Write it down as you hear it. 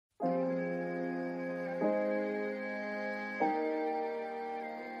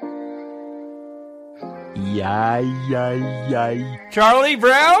Charlie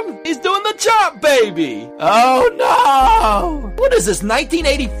Brown? He's doing the chop, baby! Oh no! What is this,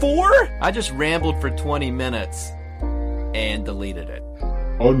 1984? I just rambled for 20 minutes and deleted it.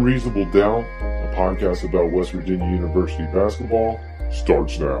 Unreasonable Doubt, a podcast about West Virginia University basketball,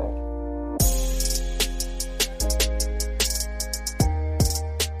 starts now.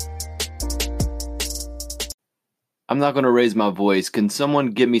 I'm not going to raise my voice. Can someone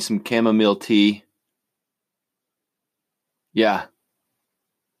get me some chamomile tea? Yeah.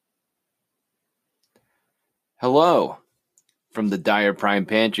 Hello. From the Dyer Prime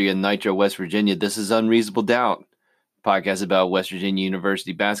Pantry in Nitro, West Virginia, this is Unreasonable Doubt, a podcast about West Virginia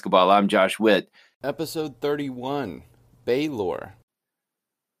University basketball. I'm Josh Witt. Episode 31, Baylor.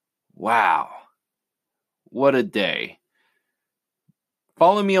 Wow. What a day.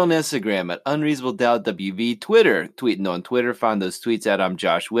 Follow me on Instagram at UnreasonableDoubtWV, Twitter, tweeting on Twitter, find those tweets at I'm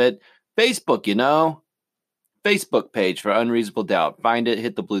Josh Witt. Facebook, Facebook page for Unreasonable Doubt. Find it,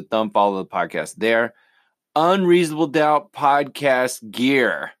 hit the blue thumb, follow the podcast there. Unreasonable Doubt podcast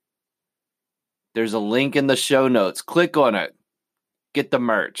gear. There's a link in the show notes. Click on it. Get the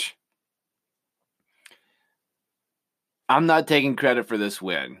merch. I'm not taking credit for this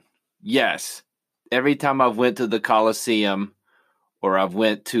win. Yes, every time I've went to the Coliseum or I've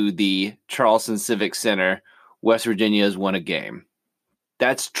went to the Charleston Civic Center, West Virginia has won a game.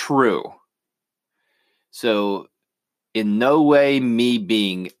 That's true. So, in no way me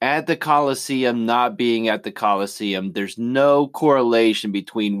being at the Coliseum, not being at the Coliseum, there's no correlation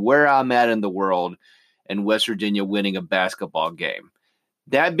between where I'm at in the world and West Virginia winning a basketball game.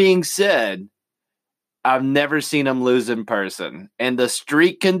 That being said, I've never seen them lose in person, and the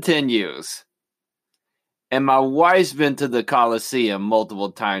streak continues. And my wife's been to the Coliseum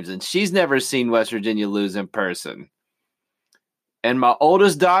multiple times, and she's never seen West Virginia lose in person. And my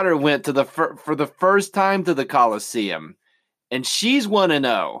oldest daughter went to for the first time to the Coliseum, and she's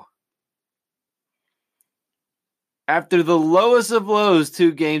 1-0. After the lowest of lows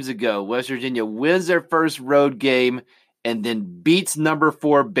 2 games ago, West Virginia wins their first road game and then beats number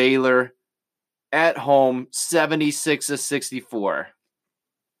 4 Baylor at home 76-64.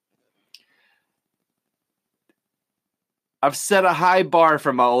 I've set a high bar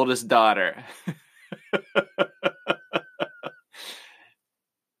for my oldest daughter.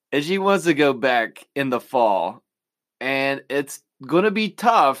 And she wants to go back in the fall. And it's going to be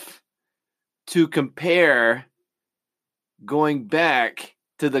tough to compare going back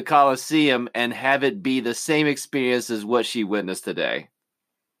to the Coliseum and have it be the same experience as what she witnessed today.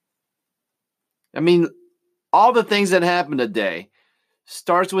 I mean, all the things that happened today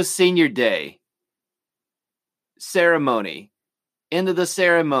starts with senior day. Ceremony. End of the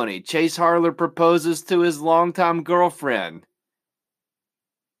ceremony. Chase Harler proposes to his longtime girlfriend.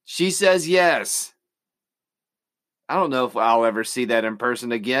 She says yes. I don't know if I'll ever see that in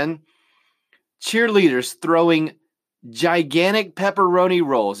person again. Cheerleaders throwing gigantic pepperoni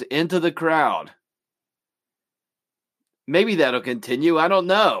rolls into the crowd. Maybe that'll continue. I don't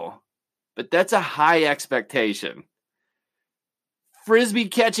know. But that's a high expectation. Frisbee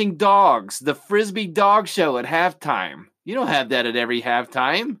catching dogs, the Frisbee dog show at halftime. You don't have that at every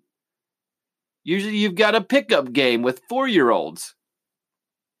halftime. Usually you've got a pickup game with 4-year-olds.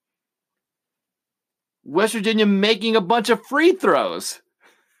 West Virginia making a bunch of free throws.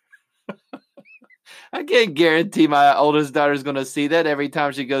 I can't guarantee my oldest daughter is going to see that every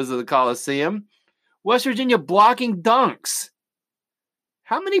time she goes to the Coliseum. West Virginia blocking dunks.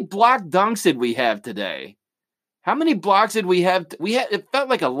 How many blocked dunks did we have today? How many blocks did we have? It felt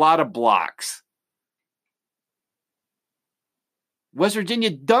like a lot of blocks. West Virginia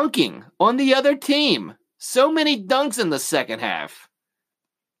dunking on the other team. So many dunks in the second half.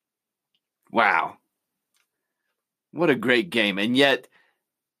 Wow. What a great game. And yet,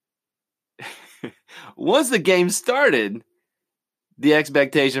 once the game started, the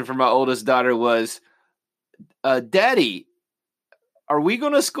expectation for my oldest daughter was, Daddy, are we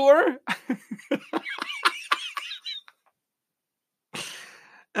going to score?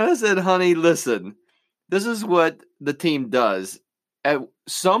 And I said, honey, listen, this is what the team does. At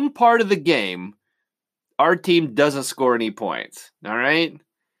some part of the game, our team doesn't score any points. All right?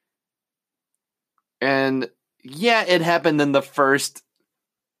 And yeah, it happened in the first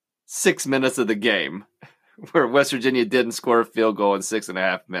 6 minutes of the game where West Virginia didn't score a field goal in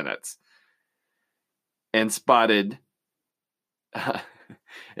 6.5 minutes and spotted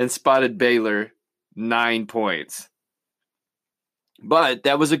Baylor 9 points. But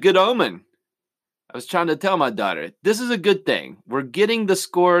that was a good omen. I was trying to tell my daughter, this is a good thing. We're getting the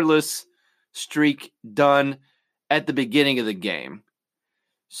scoreless streak done at the beginning of the game.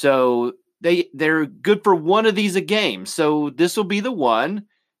 So they're good for one of these a game. So this will be the one,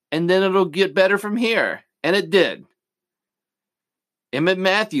 and then it'll get better from here. And it did. Emmett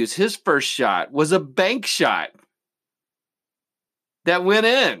Matthews, his first shot was a bank shot that went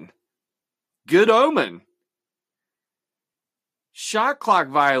in. Good omen. Shot clock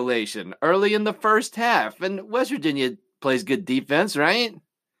violation early in the first half. And West Virginia plays good defense, right?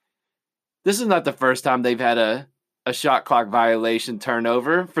 This is not the first time they've had a shot clock violation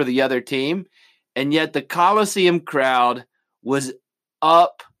turnover for the other team. And yet the Coliseum crowd was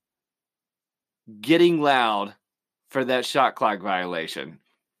up, getting loud for that shot clock violation.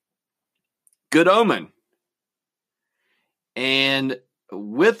 Good omen. And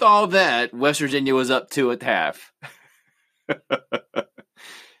with all that, West Virginia was up 2 at half.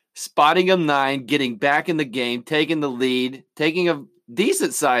 Spotting them 9, getting back in the game, taking the lead, taking a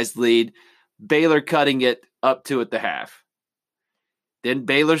decent-sized lead, Baylor cutting it up 2 at the half. Then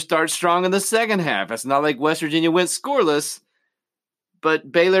Baylor starts strong in the second half. It's not like West Virginia went scoreless,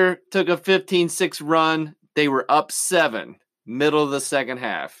 but Baylor took a 15-6 run. They were up 7, middle of the second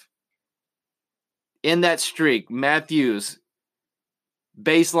half. In that streak, Matthews,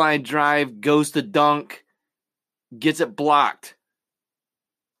 baseline drive, goes to dunk, gets it blocked.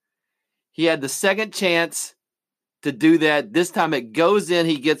 He had the second chance to do that. This time it goes in,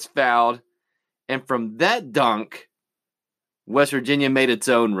 he gets fouled. And from that dunk, West Virginia made its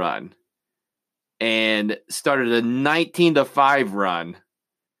own run and started a 19-5 run.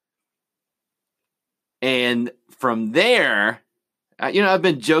 And from there, I've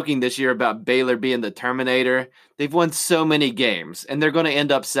been joking this year about Baylor being the Terminator. They've won so many games, and they're going to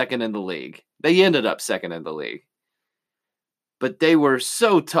end up second in the league. They ended up second in the league. But they were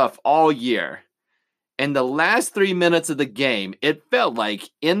so tough all year. And the last 3 minutes of the game, it felt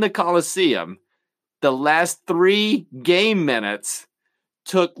like in the Coliseum, the last 3 game minutes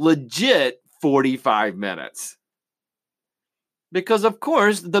took legit 45 minutes. Because, of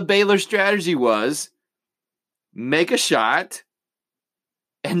course, the Baylor strategy was make a shot,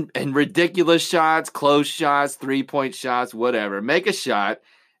 and ridiculous shots, close shots, 3-point shots, whatever. Make a shot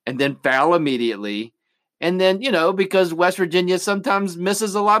and then foul immediately. And then, because West Virginia sometimes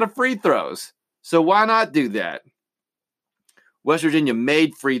misses a lot of free throws. So why not do that? West Virginia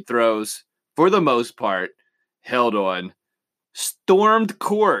made free throws for the most part, held on, stormed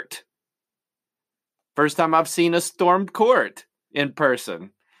court. First time I've seen a stormed court in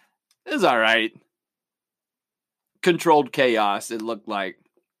person. It was all right. Controlled chaos, it looked like.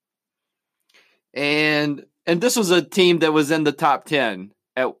 And this was a team that was in the top 10,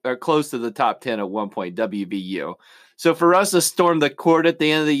 or close to the top 10 at one point, WVU. So for us to storm the court at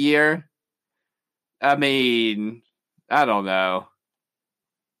the end of the year, I mean, I don't know.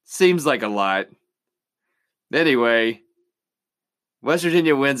 Seems like a lot. Anyway, West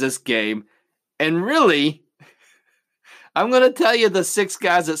Virginia wins this game. And really, I'm going to tell you the 6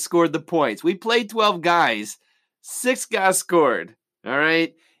 guys that scored the points. We played 12 guys. 6 guys scored. All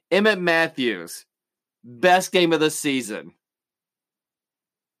right. Emmett Matthews, best game of the season.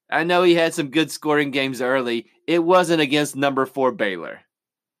 I know he had some good scoring games early. It wasn't against number 4 Baylor.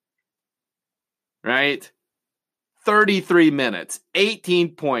 Right? 33 minutes,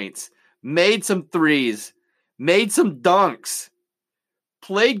 18 points, made some threes, made some dunks,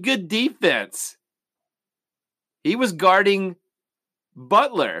 played good defense. He was guarding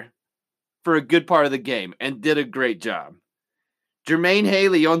Butler for a good part of the game and did a great job. Jermaine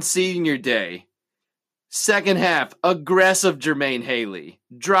Haley on senior day. Second half, aggressive Jermaine Haley,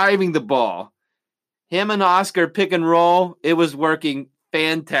 driving the ball. Him and Oscar pick and roll. It was working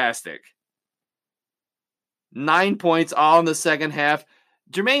fantastic. 9 points all in the second half.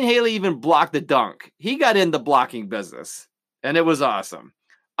 Jermaine Haley even blocked the dunk. He got in the blocking business, and it was awesome.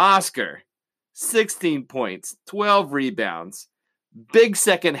 Oscar, 16 points, 12 rebounds. Big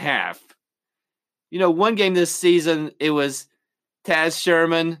second half. One game this season, it was Taz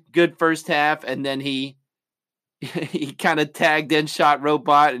Sherman, good first half, and then he kind of tagged in Shot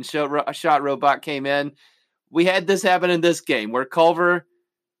Robot, and Shot Robot came in. We had this happen in this game where Culver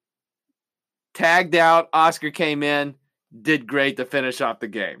tagged out, Oscar came in, did great to finish off the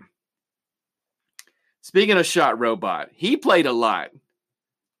game. Speaking of Shot Robot, he played a lot,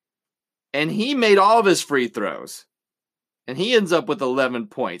 and he made all of his free throws, and he ends up with 11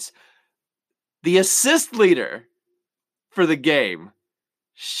 points. The assist leader for the game,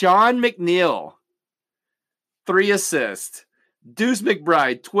 Sean McNeil, 3 assists. Deuce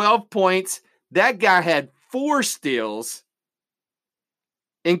McBride, 12 points. That guy had 4 steals,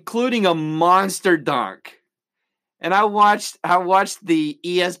 including a monster dunk. And I watched the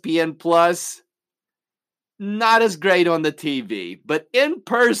ESPN Plus. Not as great on the TV, but in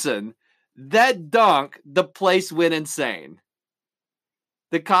person, that dunk, the place went insane.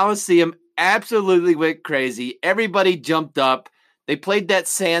 The Coliseum absolutely went crazy. Everybody jumped up. They played that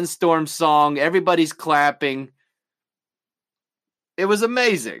Sandstorm song. Everybody's clapping. It was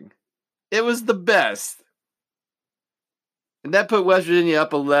amazing. It was the best. And that put West Virginia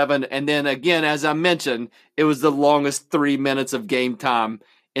up 11. And then again, as I mentioned, it was the longest 3 minutes of game time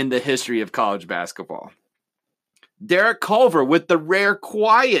in the history of college basketball. Derek Culver with the rare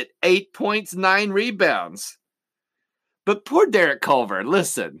quiet 8 points, 9 rebounds. But poor Derek Culver,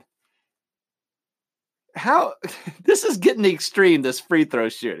 listen. This is getting extreme, this free throw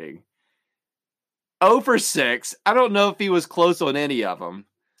shooting. 0 for 6. I don't know if he was close on any of them.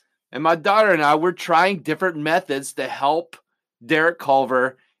 And my daughter and I were trying different methods to help Derek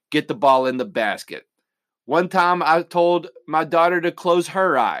Culver get the ball in the basket. One time I told my daughter to close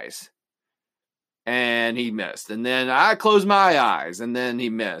her eyes, and he missed. And then I closed my eyes, and then he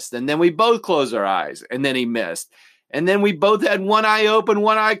missed. And then we both closed our eyes, and then he missed. And then we both had one eye open,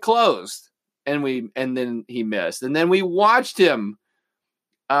 one eye closed, and then he missed. And then we watched him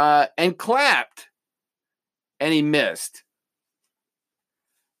and clapped, and he missed.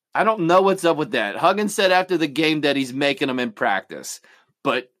 I don't know what's up with that. Huggins said after the game that he's making them in practice.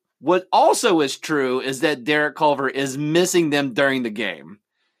 But what also is true is that Derek Culver is missing them during the game.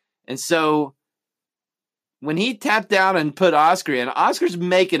 And so when he tapped out and put Oscar in, Oscar's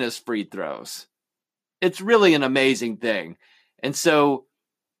making his free throws. It's really an amazing thing. And so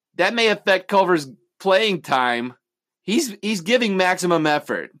that may affect Culver's playing time. He's giving maximum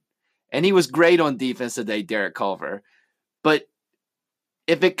effort. And he was great on defense today, Derek Culver. But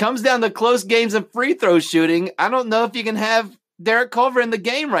if it comes down to close games and free throw shooting, I don't know if you can have Derek Culver in the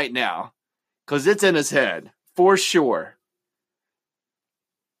game right now, because it's in his head for sure.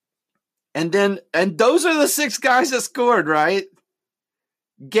 And those are the 6 guys that scored, right?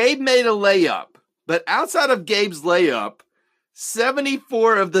 Gabe made a layup, but outside of Gabe's layup,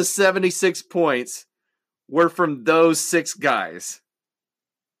 74 of the 76 points were from those 6 guys.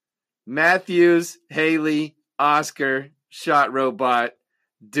 Matthews, Haley, Oscar, Shot Robot,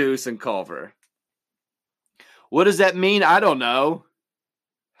 Deuce, and Culver. What does that mean? I don't know.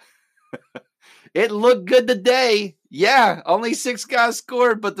 It looked good today. Yeah, only 6 guys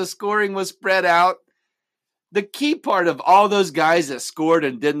scored, but the scoring was spread out. The key part of all those guys that scored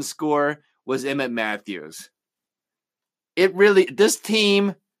and didn't score was Emmett Matthews. This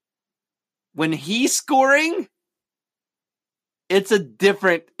team, when he's scoring, it's a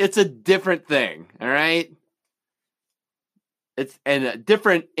different thing, all right? It's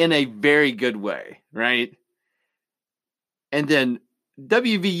different in a very good way, right? And then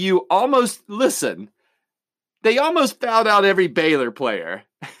WVU they almost fouled out every Baylor player.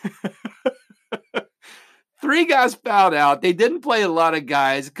 3 guys fouled out. They didn't play a lot of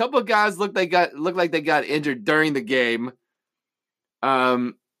guys. A couple of guys looked like they got injured during the game.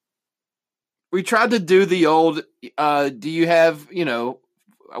 We tried to do the old, do you have,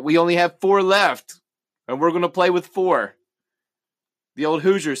 we only have 4 left, and we're going to play with 4. The old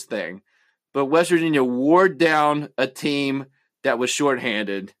Hoosiers thing. But West Virginia wore down a team that was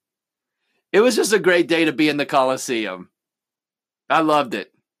shorthanded. It was just a great day to be in the Coliseum. I loved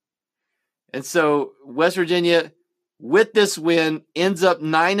it. And so West Virginia, with this win, ends up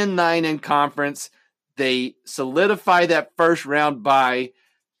 9-9 in conference. They solidify that first round bye.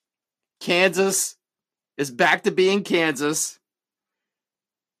 Kansas is back to being Kansas.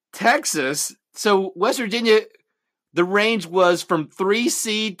 Texas, so West Virginia, the range was from 3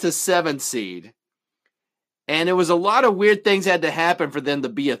 seed to 7 seed. And it was a lot of weird things had to happen for them to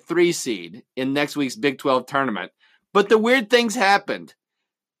be a 3 seed in next week's Big 12 tournament. But the weird things happened.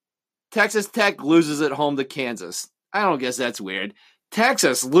 Texas Tech loses at home to Kansas. I don't guess that's weird.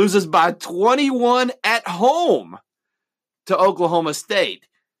 Texas loses by 21 at home to Oklahoma State.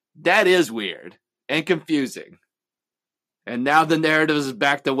 That is weird and confusing. And now the narrative is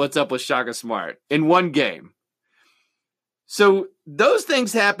back to what's up with Shaka Smart in one game. So those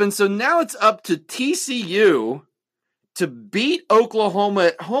things happen. So now it's up to TCU to beat Oklahoma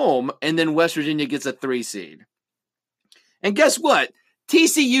at home, and then West Virginia gets a 3 seed. And guess what?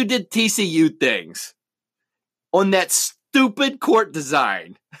 TCU did TCU things on that stupid court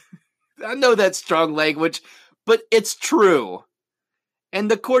design. I know that's strong language, but it's true.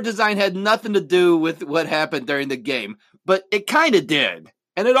 And the court design had nothing to do with what happened during the game, but it kind of did.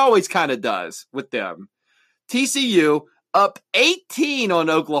 And it always kind of does with them. TCU up 18 on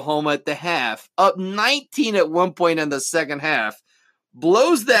Oklahoma at the half, up 19 at one point in the second half,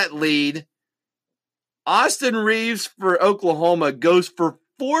 blows that lead. Austin Reeves for Oklahoma goes for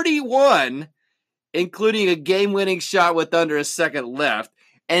 41, including a game-winning shot with under a second left.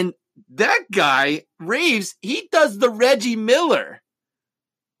 And that guy, Reeves, he does the Reggie Miller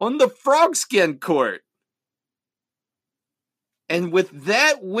on the frog skin court. And with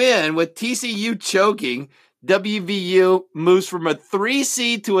that win, with TCU choking, WVU moves from a 3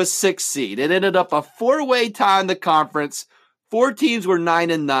 seed to a 6 seed. It ended up a 4-way tie in the conference. 4 teams were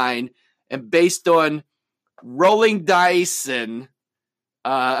 9-9, and based on rolling dice and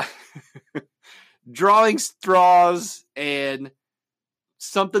drawing straws and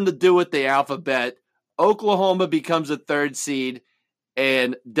something to do with the alphabet, Oklahoma becomes a 3rd seed,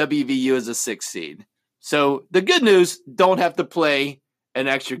 and WVU is a 6th seed. So the good news, don't have to play an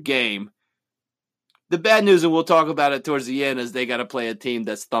extra game. The bad news, and we'll talk about it towards the end, is they got to play a team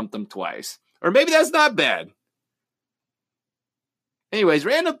that's thumped them twice. Or maybe that's not bad. Anyways,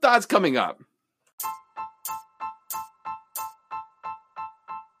 random thoughts coming up.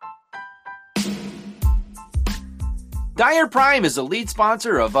 Dyer Prime is a lead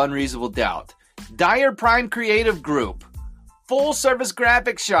sponsor of Unreasonable Doubt. Dyer Prime Creative Group. Full-service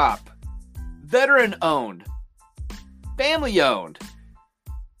graphic shop. Veteran-owned. Family-owned.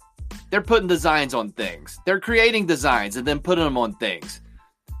 They're putting designs on things. They're creating designs and then putting them on things.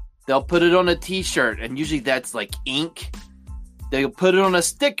 They'll put it on a t-shirt, and usually that's like ink. They'll put it on a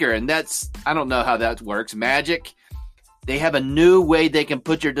sticker, and that's, I don't know how that works, magic. They have a new way they can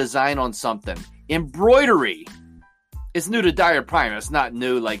put your design on something. Embroidery. It's new to Dyer Prime. It's not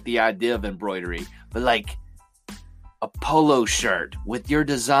new like the idea of embroidery, but like a polo shirt with your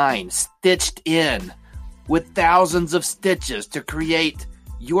design stitched in with thousands of stitches to create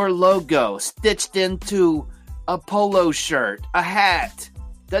your logo stitched into a polo shirt, a hat.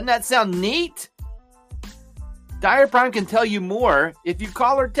 Doesn't that sound neat? Dyer Prime can tell you more if you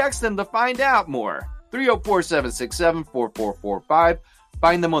call or text them to find out more. 304-767-4445.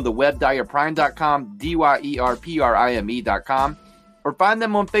 Find them on the web, dyerprime.com, dyerprime.com, or find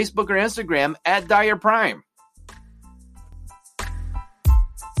them on Facebook or Instagram at Dyer Prime.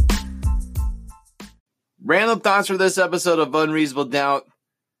 Random thoughts for this episode of Unreasonable Doubt.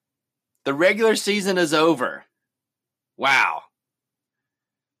 The regular season is over. Wow.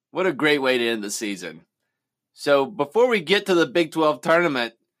 What a great way to end the season. So before we get to the Big 12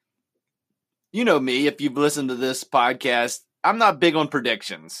 tournament, you know me, if you've listened to this podcast, I'm not big on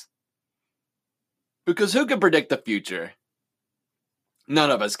predictions. Because who can predict the future?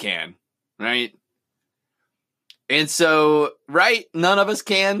 None of us can, right? And so, right, none of us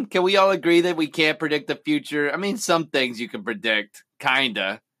can. Can we all agree that we can't predict the future? I mean, some things you can predict,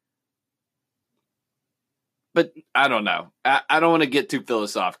 kinda. But I don't know. I don't want to get too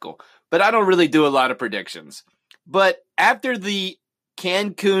philosophical. But I don't really do a lot of predictions. But after the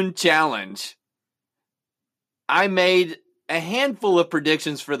Cancun Challenge, I made a handful of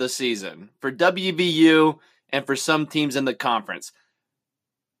predictions for the season, for WVU and for some teams in the conference.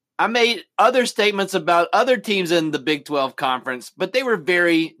 I made other statements about other teams in the Big 12 conference, but they were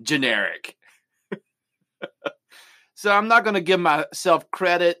very generic. So I'm not going to give myself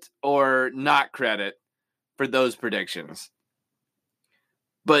credit or not credit for those predictions.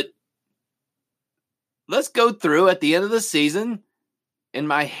 But let's go through at the end of the season in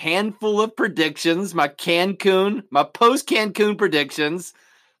my handful of predictions, my post-Cancun predictions.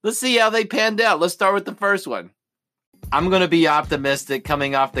 Let's see how they panned out. Let's start with the first one. I'm going to be optimistic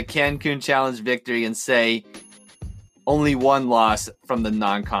coming off the Cancun Challenge victory and say only one loss from the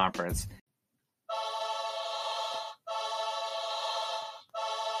non-conference.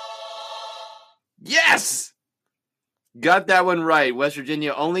 Yes! Got that one right. West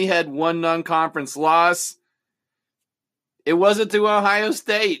Virginia only had one non-conference loss. It wasn't to Ohio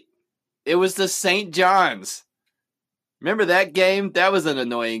State. It was to St. John's. Remember that game? That was an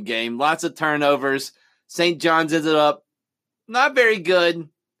annoying game. Lots of turnovers. St. John's ended up not very good,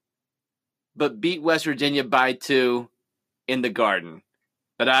 but beat West Virginia by 2 in the Garden.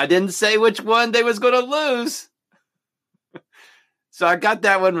 But I didn't say which one they was going to lose. So I got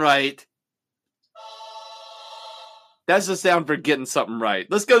that one right. That's the sound for getting something right.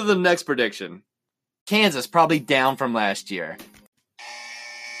 Let's go to the next prediction. Kansas probably down from last year.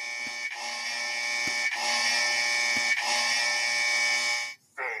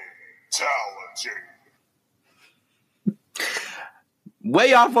 Fatality.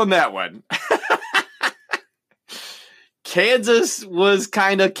 Way off on that one. Kansas was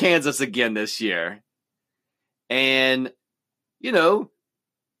kind of Kansas again this year. And, you know,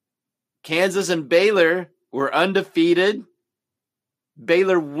 Kansas and Baylor were undefeated.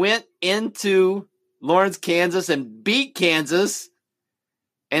 Baylor went into Lawrence, Kansas and beat Kansas.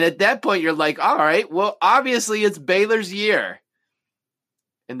 And at that point, you're like, all right, well, obviously it's Baylor's year.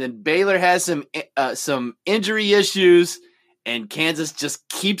 And then Baylor has some injury issues, and Kansas just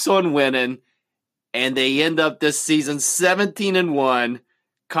keeps on winning, and they end up this season 17-1,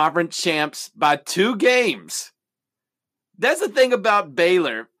 conference champs by 2 games. That's the thing about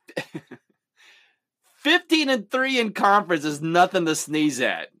Baylor. 15-3 in conference is nothing to sneeze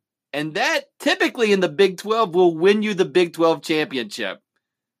at. And that typically in the Big 12 will win you the Big 12 championship.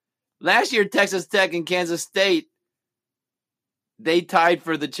 Last year, Texas Tech and Kansas State, they tied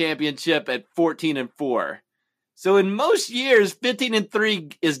for the championship at 14-4. So in most years,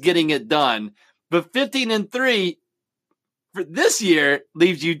 15-3 is getting it done. But 15-3 for this year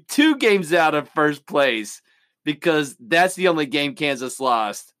leaves you 2 games out of first place, because that's the only game Kansas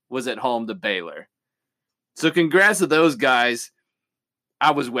lost was at home to Baylor. So congrats to those guys.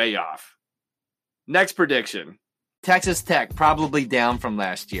 I was way off. Next prediction. Texas Tech probably down from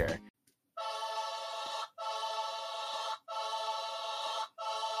last year.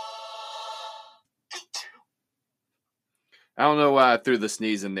 I don't know why I threw the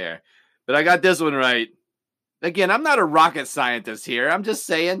sneeze in there, but I got this one right. Again, I'm not a rocket scientist here. I'm just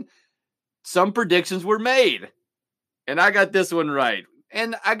saying some predictions were made, and I got this one right.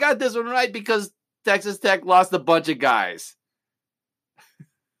 And I got this one right because Texas Tech lost a bunch of guys.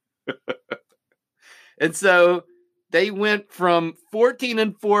 And so they went from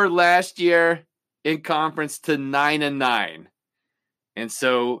 14-4 last year in conference to 9-9. And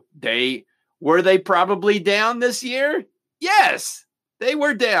so were they probably down this year? Yes, they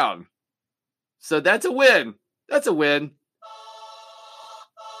were down. So that's a win. That's a win.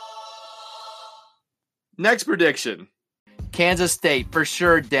 Next prediction. Kansas State for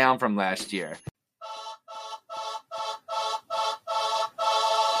sure down from last year.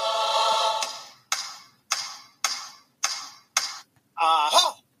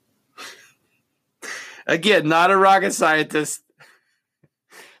 Again, not a rocket scientist,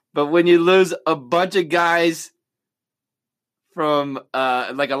 but when you lose a bunch of guys from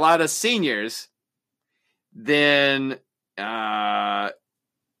like a lot of seniors, then they're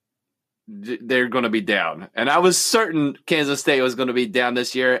going to be down. And I was certain Kansas State was going to be down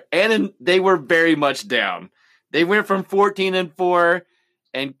this year, and they were very much down. They went from 14-4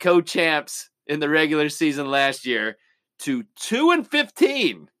 and co-champs in the regular season last year to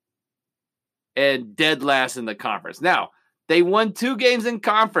 2-15 and dead last in the conference. Now, they won 2 games in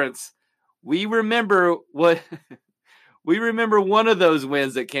conference. We remember one of those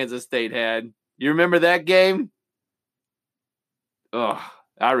wins that Kansas State had. You remember that game? Oh,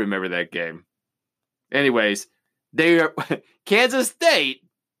 I remember that game. Anyways, Kansas State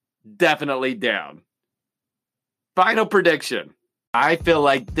definitely down. Final prediction. I feel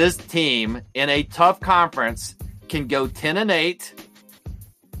like this team in a tough conference can go 10-8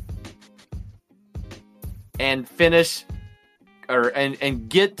 and finish and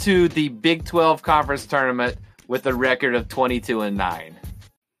get to the Big 12 conference tournament with a record of 22-9.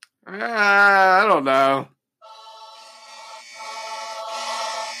 I don't know.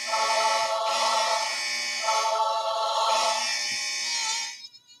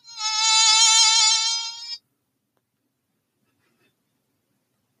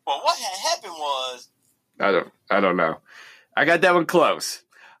 Well, what had happened was I don't know. I got that one close.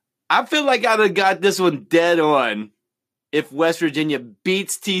 I feel like I'd have got this one dead on if West Virginia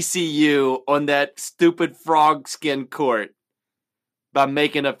beats TCU on that stupid frog skin court by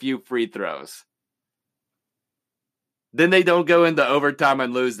making a few free throws. Then they don't go into overtime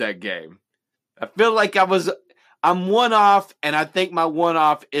and lose that game. I feel like I'm one off, and I think my one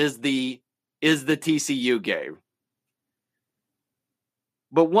off is the TCU game.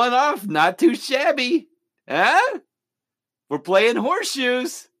 But one off, not too shabby. Huh? We're playing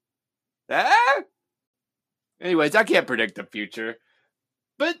horseshoes. Huh? Anyways, I can't predict the future.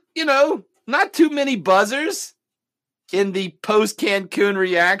 But, not too many buzzers in the post-Cancun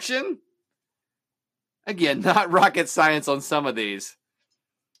reaction. Again, not rocket science on some of these.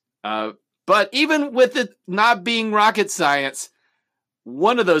 But even with it not being rocket science,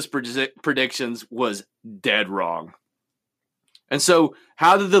 one of those predictions was dead wrong. And so,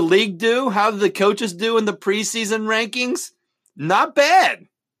 how did the league do? How did the coaches do in the preseason rankings? Not bad.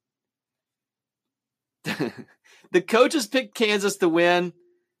 The coaches picked Kansas to win.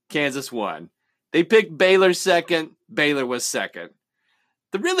 Kansas won. They picked Baylor second. Baylor was second.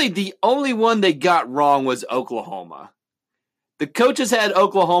 The only one they got wrong was Oklahoma. The coaches had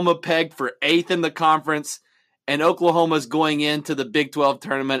Oklahoma pegged for 8th in the conference, and Oklahoma's going into the Big 12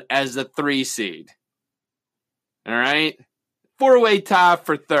 tournament as the 3 seed. All right? 4-way tie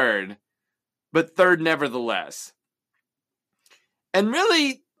for 3rd, but 3rd nevertheless. And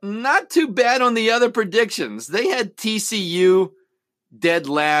really, not too bad on the other predictions. They had TCU dead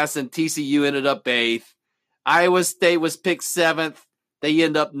last, and TCU ended up 8th. Iowa State was picked 7th. They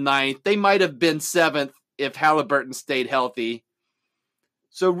end up 9th. They might have been 7th if Halliburton stayed healthy.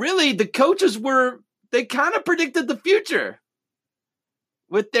 So really, the coaches they kind of predicted the future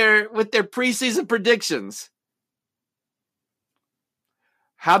with their preseason predictions.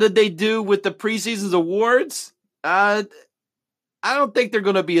 How did they do with the preseason's awards? I don't think they're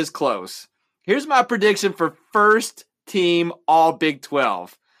going to be as close. Here's my prediction for first team all Big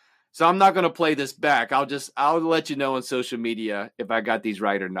 12. So I'm not going to play this back. I'll let you know on social media if I got these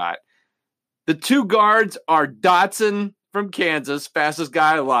right or not. The 2 guards are Dotson from Kansas, fastest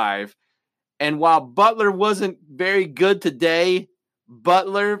guy alive. And while Butler wasn't very good today,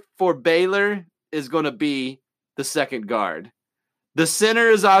 Butler for Baylor is going to be the second guard. The center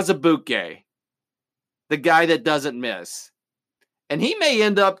is Azubuike, the guy that doesn't miss. And he may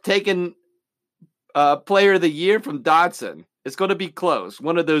end up taking Player of the Year from Dotson. It's going to be close.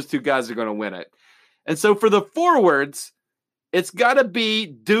 One of those 2 guys are going to win it. And so for the forwards, it's got to be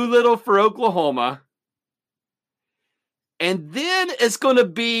Doolittle for Oklahoma. And then it's going to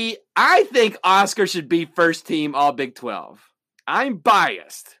be, I think Oscar should be first team all Big 12. I'm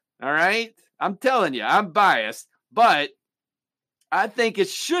biased, all right? I'm telling you, I'm biased. But I think it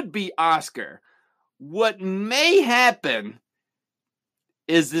should be Oscar. What may happen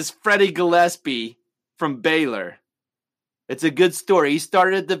is this Freddie Gillespie from Baylor. It's a good story. He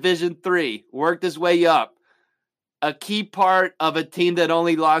started at Division III, worked his way up. A key part of a team that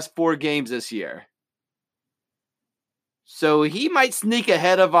only lost 4 games this year. So he might sneak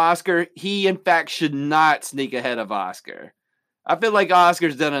ahead of Oscar. He, in fact, should not sneak ahead of Oscar. I feel like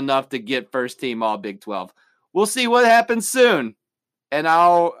Oscar's done enough to get first team all Big 12. We'll see what happens soon. And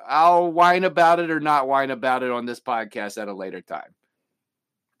I'll whine about it or not whine about it on this podcast at a later time.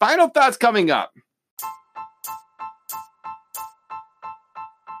 Final thoughts coming up.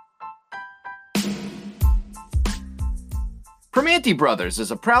 Primanti Brothers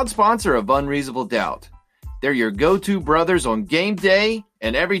is a proud sponsor of Unreasonable Doubt. They're your go-to brothers on game day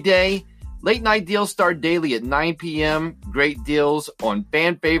and every day. Late night deals start daily at 9 p.m. Great deals on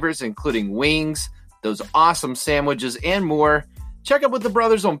fan favorites, including wings, those awesome sandwiches, and more. Check out with the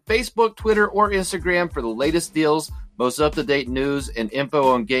brothers on Facebook, Twitter, or Instagram for the latest deals, most up-to-date news, and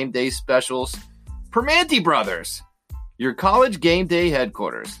info on game day specials. Primanti Brothers, your college game day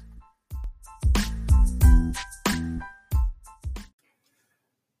headquarters.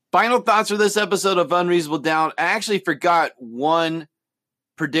 Final thoughts for this episode of Unreasonable Doubt. I actually forgot one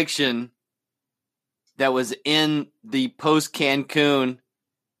prediction that was in the post-Cancun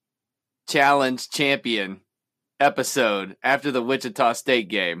Challenge champion episode after the Wichita State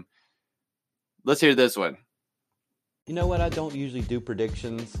game. Let's hear this one. You know what? I don't usually do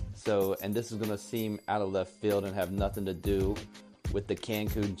predictions, and this is going to seem out of left field and have nothing to do with the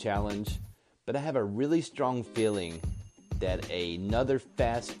Cancun Challenge, but I have a really strong feeling that another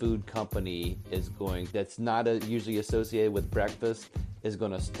fast food company that's not usually associated with breakfast is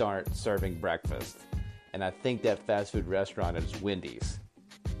going to start serving breakfast. And I think that fast food restaurant is Wendy's.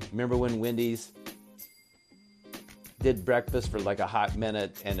 Remember when Wendy's did breakfast for like a hot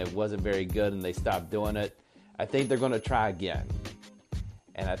minute and it wasn't very good and they stopped doing it? I think they're going to try again.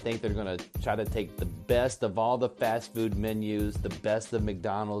 And I think they're going to try to take the best of all the fast food menus, the best of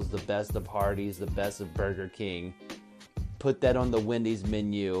McDonald's, the best of Hardee's, the best of Burger King, put that on the Wendy's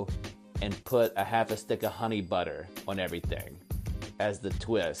menu, and put a half a stick of honey butter on everything as the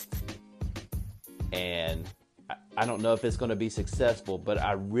twist. And I don't know if it's going to be successful, but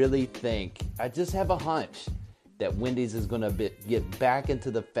I really think, I just have a hunch that Wendy's is going to get back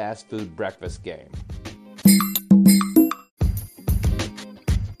into the fast food breakfast game.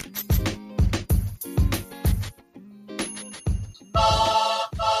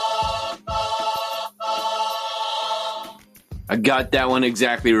 I got that one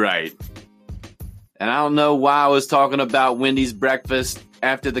exactly right. And I don't know why I was talking about Wendy's breakfast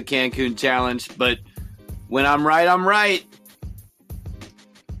after the Cancun Challenge, but when I'm right, I'm right.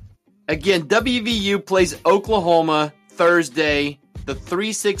 Again, WVU plays Oklahoma Thursday, the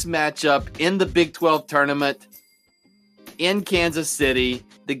 3-6 matchup in the Big 12 tournament in Kansas City.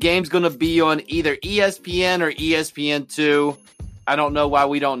 The game's going to be on either ESPN or ESPN2. I don't know why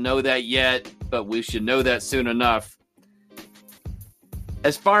we don't know that yet, but we should know that soon enough.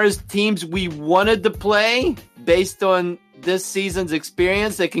 As far as teams we wanted to play, based on this season's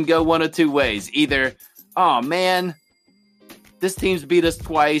experience, they can go one of two ways. Either, oh man, this team's beat us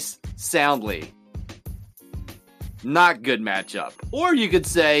twice soundly. Not good matchup. Or you could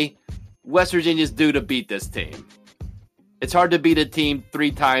say, West Virginia's due to beat this team. It's hard to beat a team 3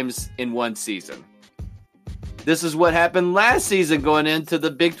 times in one season. This is what happened last season going into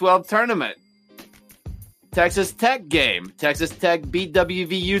the Big 12 tournament. Texas Tech game. Texas Tech beat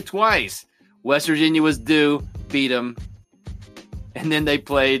WVU twice. West Virginia was due, beat them. And then they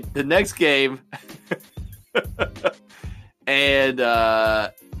played the next game. and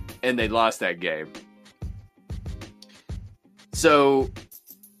they lost that game. So,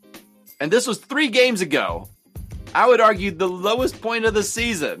 and this was 3 games ago. I would argue the lowest point of the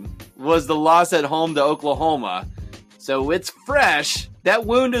season was the loss at home to Oklahoma. So it's fresh. That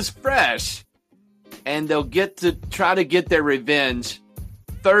wound is fresh. And they'll get to try to get their revenge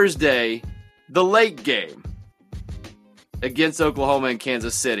Thursday, the late game against Oklahoma and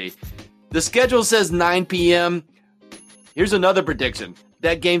Kansas City. The schedule says 9 p.m. Here's another prediction.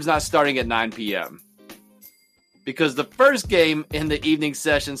 That game's not starting at 9 p.m. because the first game in the evening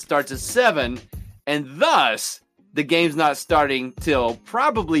session starts at 7, and thus the game's not starting till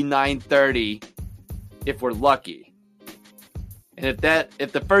probably 9:30 if we're lucky. And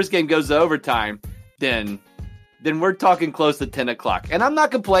if the first game goes to overtime, then we're talking close to 10 o'clock. And I'm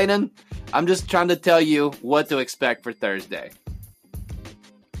not complaining. I'm just trying to tell you what to expect for Thursday.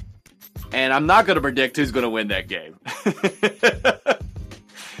 And I'm not going to predict who's going to win that game.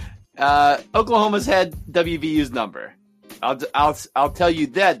 Oklahoma's had WVU's number. I'll tell you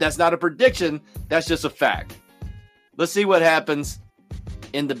that. That's not a prediction. That's just a fact. Let's see what happens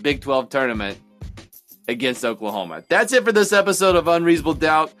in the Big 12 tournament against Oklahoma. That's it for this episode of Unreasonable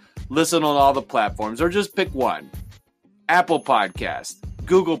Doubt. Listen on all the platforms, or just pick one. Apple Podcasts,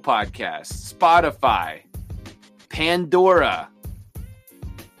 Google Podcasts, Spotify, Pandora,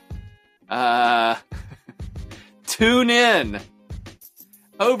 Tune In,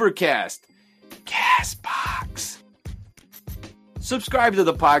 Overcast, Castbox. Subscribe to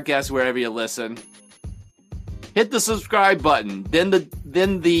the podcast wherever you listen. Hit the subscribe button. Then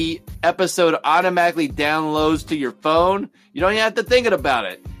the episode automatically downloads to your phone. You don't even have to think about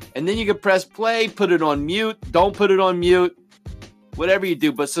it. And then you can press play, put it on mute. Don't put it on mute. Whatever you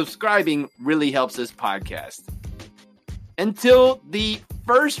do. But subscribing really helps this podcast. Until the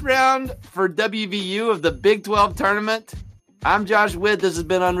first round for WVU of the Big 12 tournament, I'm Josh Witt. This has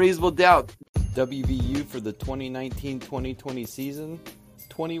been Unreasonable Doubt. WVU for the 2019-2020 season,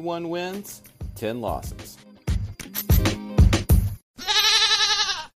 21 wins, 10 losses.